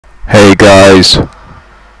Hey guys,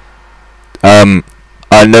 I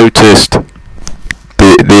noticed the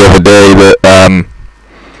other day that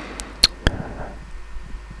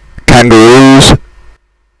kangaroos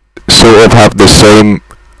sort of have the same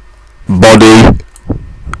body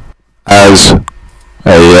as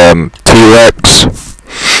a T-Rex.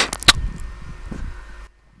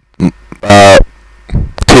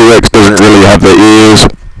 T-Rex doesn't really have the ears,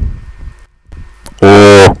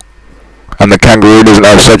 and the kangaroo doesn't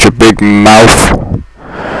have such a big mouth.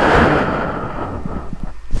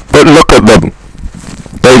 But look at them.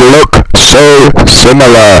 They look so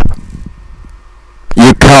similar.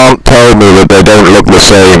 You can't tell me that they don't look the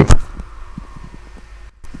same.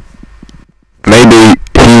 Maybe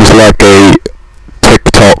he's like a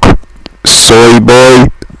TikTok soy boy,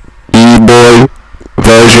 e-boy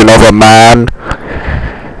version of a man,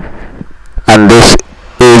 and this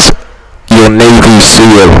is your Navy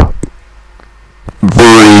SEAL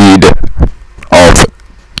breed of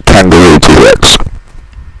kangaroo T-Rex.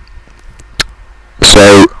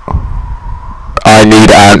 So I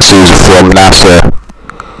need answers from NASA.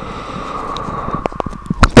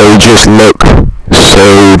 They just look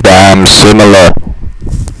so damn similar.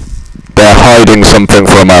 They're hiding something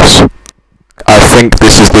from us. I think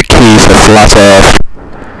this is the key to flat Earth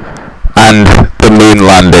and the moon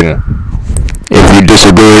landing. If you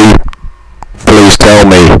disagree, please tell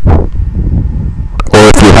me. Or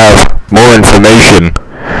if you have more information,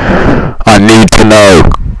 I need to know.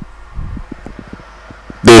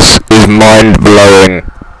 This is mind-blowing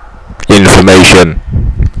information.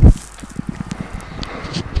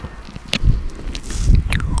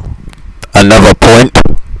 Another point,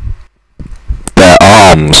 their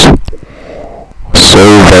arms.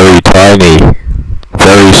 So very tiny,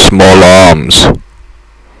 very small arms.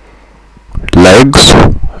 Legs,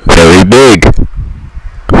 very big.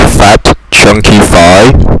 Fat, chunky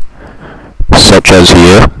thigh, such as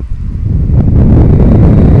here.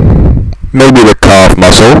 Maybe the calf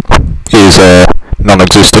muscle is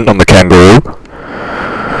non-existent on the kangaroo.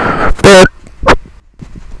 But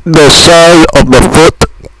the size of the foot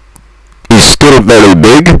is still very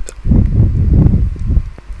big.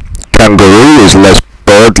 Kangaroo is less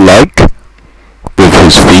bird-like with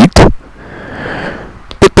his feet.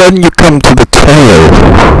 But then you come to the tail.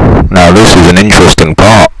 Now this is an interesting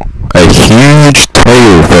part. A huge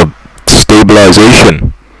tail for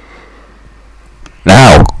stabilization.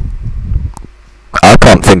 Now, I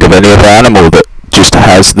can't think of any other animal that just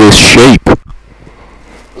has this shape.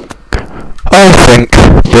 I think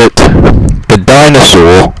that the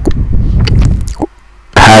dinosaur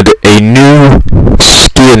had a new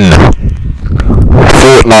skin,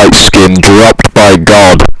 Fortnite skin dropped by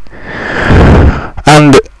God,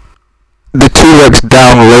 and the T-Rex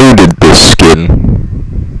downloaded this skin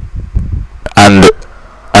and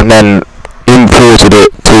then imported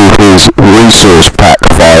it to his resource pack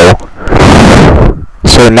file.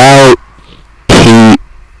 So now he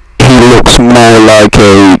looks more like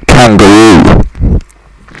a kangaroo.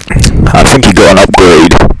 I think he got an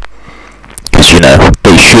upgrade, because, you know,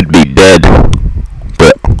 they should be dead,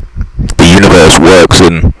 but the universe works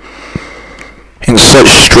in such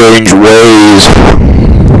strange ways.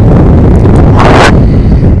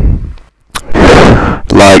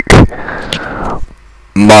 Like,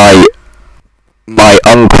 my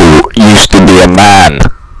uncle used to be a man,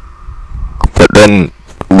 but then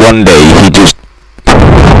one day he just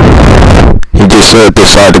sort of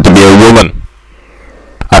decided to be a woman.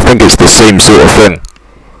 I think it's the same sort of thing.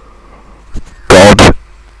 God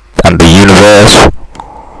and the universe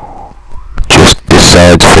just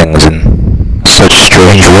decides things in such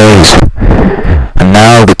strange ways. And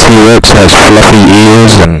now the T-Rex has fluffy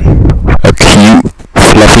ears and a cute,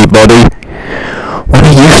 fluffy body. When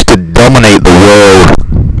he used to dominate the world,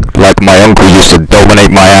 like my uncle used to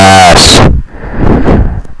dominate my ass,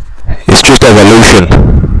 it's just evolution.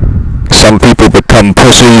 Some people become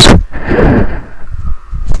pussies.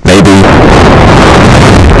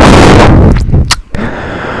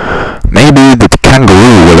 Maybe the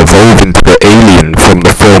kangaroo will evolve into the alien from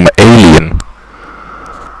the film Alien,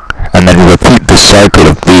 and then repeat the cycle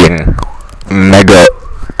of being mega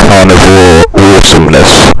carnivore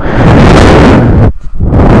awesomeness.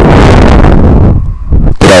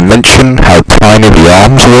 Did I mention how tiny the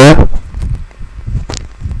arms were?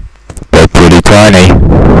 They're pretty tiny.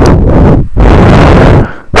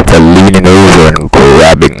 They're leaning over and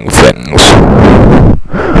grabbing things.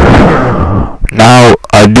 Now,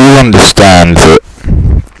 I do understand that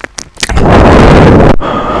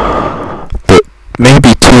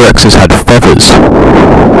maybe T-Rexes had feathers,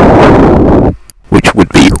 which would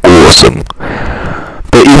be awesome.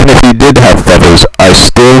 But even if he did have feathers, I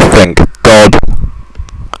still still think God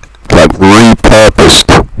like repurposed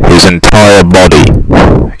his entire body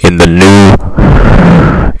in the new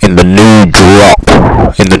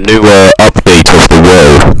update of the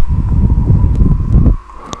world,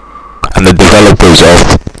 and the developers of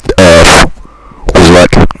Earth was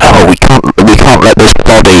like, no, we can't let this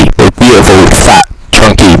body, this beautiful, fat,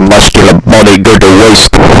 chunky, muscular body go to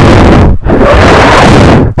waste.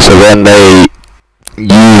 So then they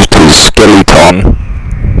used his skeleton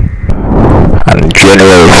and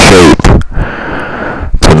general shape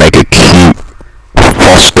to make a cute,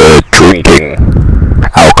 foster drinking,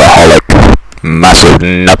 alcoholic, massive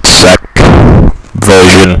nutsack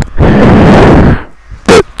version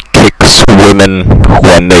that kicks women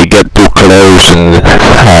when they get too close and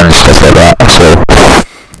stuff like that.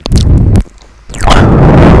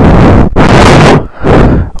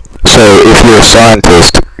 So if you're a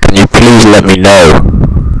scientist, can you please let me know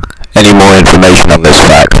any more information on this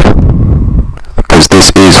fact? Because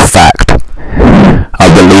this is fact. I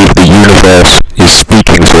believe the universe is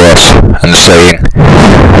speaking to us and saying,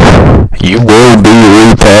 you will be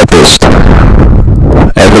repurposed.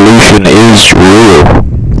 Evolution is real.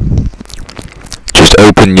 Just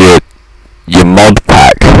open your mod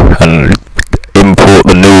pack and import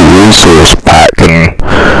the new resource pack, and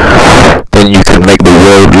then you can make the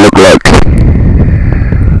world look like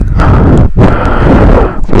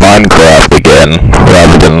Minecraft again,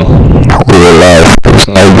 rather than real life, because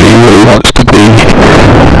nobody really wants to be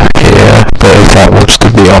here. That wants to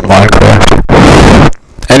be on Minecraft.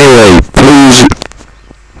 Anyway, please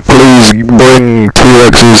bring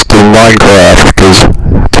T-Rexes to Minecraft, because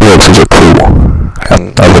T-Rexes are cool,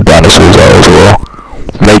 and other dinosaurs are as well.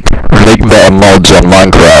 Make better mods on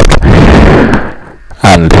Minecraft,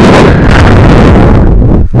 and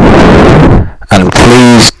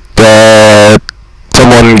please,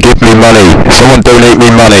 someone give me money. Someone donate me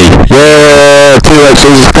money. Yeah,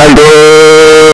 T-Rexes, kangaroo!